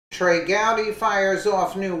Trey Gowdy fires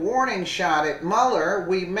off new warning shot at Mueller.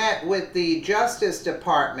 We met with the Justice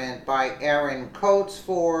Department by Aaron Coates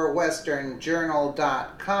for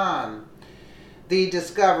WesternJournal.com. The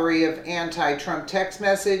discovery of anti-Trump text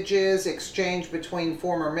messages exchanged between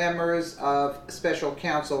former members of Special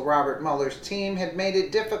Counsel Robert Mueller's team had made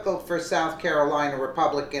it difficult for South Carolina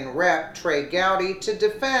Republican Rep. Trey Gowdy to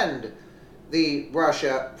defend the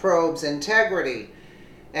Russia probe's integrity.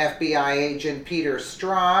 FBI agent Peter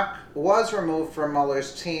Strzok was removed from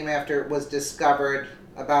Mueller's team after it was discovered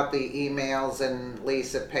about the emails and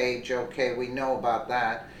Lisa Page. Okay, we know about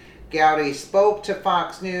that. Gowdy spoke to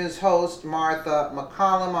Fox News host Martha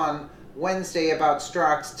McCallum on Wednesday about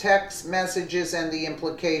Strzok's text messages and the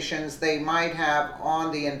implications they might have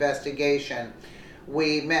on the investigation.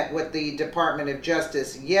 We met with the Department of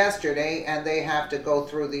Justice yesterday, and they have to go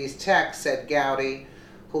through these texts, said Gowdy,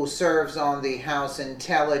 who serves on the House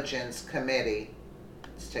Intelligence Committee.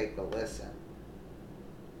 Let's take a listen.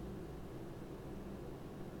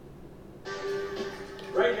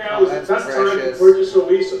 Right now is the best time to purchase or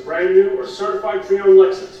lease a brand new or certified pre-owned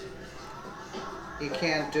Lexus. You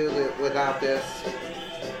can't do it without this.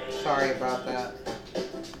 Sorry about that.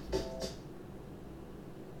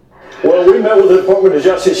 Well, we met with the Department of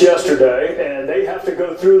Justice yesterday, and they have to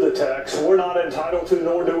go through the text. We're not entitled to,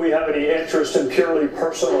 nor do we have any interest in purely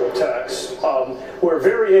personal text. We're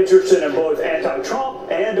very interested in both anti-Trump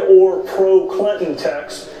and or pro-Clinton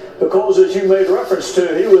text, because as you made reference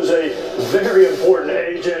to, he was a very important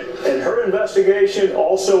agent in her investigation,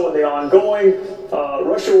 also in the ongoing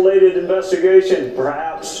Russia-related investigation,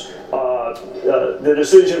 perhaps the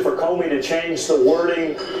decision for Comey to change the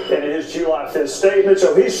wording in his July 5th statement.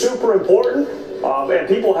 So he's super important, and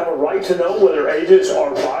people have a right to know whether agents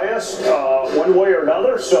are biased one way or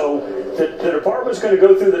another. So the department's going to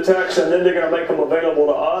go through the text, and then they're going to make them available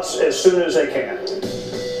to us as soon as they can.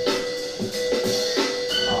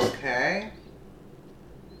 Okay.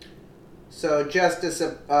 So Justice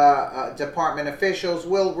Department officials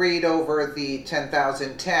will read over the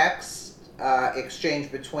 10,000 texts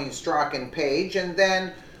exchange between Strzok and Page, and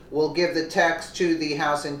then we'll give the text to the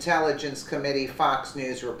House Intelligence Committee, Fox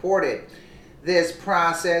News reported. This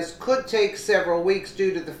process could take several weeks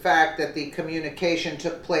due to the fact that the communication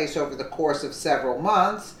took place over the course of several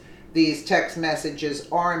months. These text messages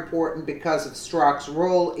are important because of Strzok's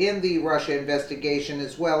role in the Russia investigation,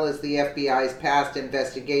 as well as the FBI's past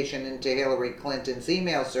investigation into Hillary Clinton's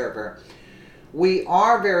email server. We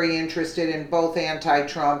are very interested in both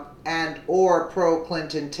anti-Trump and or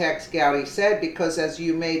pro-Clinton text, Gowdy said, because as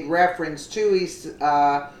you made reference to,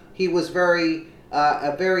 he was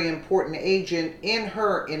a very important agent in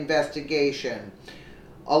her investigation.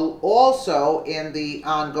 Also, in the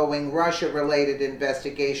ongoing Russia-related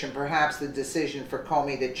investigation, perhaps the decision for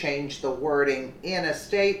Comey to change the wording in a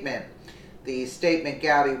statement. The statement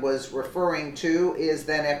Gowdy was referring to is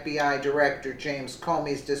then FBI Director James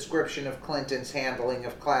Comey's description of Clinton's handling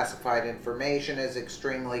of classified information as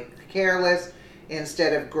extremely careless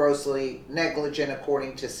instead of grossly negligent,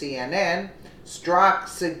 according to CNN. Strzok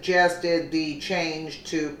suggested the change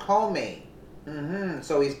to Comey.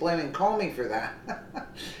 So he's blaming Comey for that.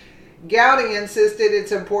 Gowdy insisted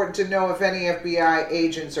it's important to know if any FBI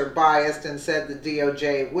agents are biased and said the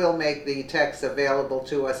DOJ will make the text available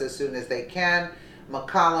to us as soon as they can.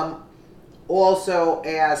 McCallum also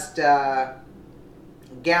asked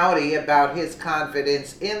Gowdy about his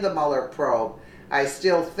confidence in the Mueller probe. I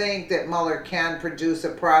still think that Mueller can produce a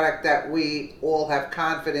product that we all have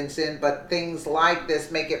confidence in, but things like this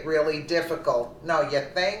make it really difficult. No, you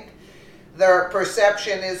think? The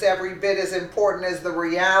perception is every bit as important as the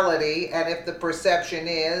reality, and if the perception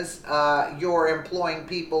is you're employing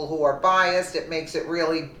people who are biased, it makes it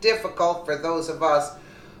really difficult for those of us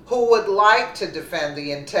who would like to defend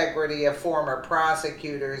the integrity of former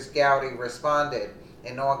prosecutors, Gowdy responded.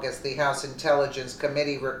 In August, the House Intelligence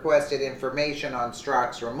Committee requested information on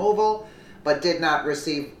Strzok's removal, but did not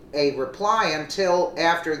receive a reply until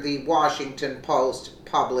after the Washington Post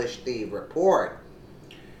published the report.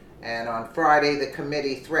 And on Friday, the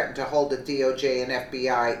committee threatened to hold the DOJ and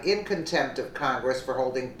FBI in contempt of Congress for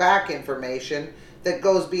holding back information that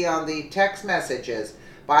goes beyond the text messages.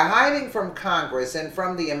 By hiding from Congress and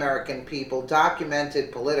from the American people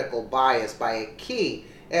documented political bias by a key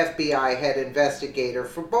FBI head investigator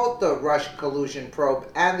for both the Russia collusion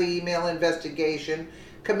probe and the email investigation,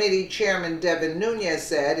 Committee Chairman Devin Nunes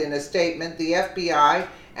said in a statement the FBI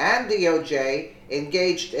and DOJ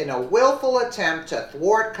engaged in a willful attempt to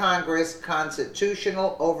thwart Congress'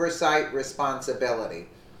 constitutional oversight responsibility.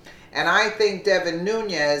 And I think Devin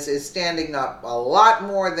Nunes is standing up a lot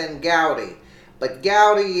more than Gowdy. But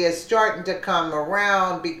Gowdy is starting to come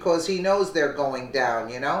around because he knows they're going down,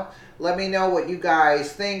 you know? Let me know what you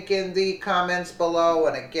guys think in the comments below.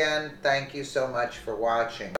 And again, thank you so much for watching.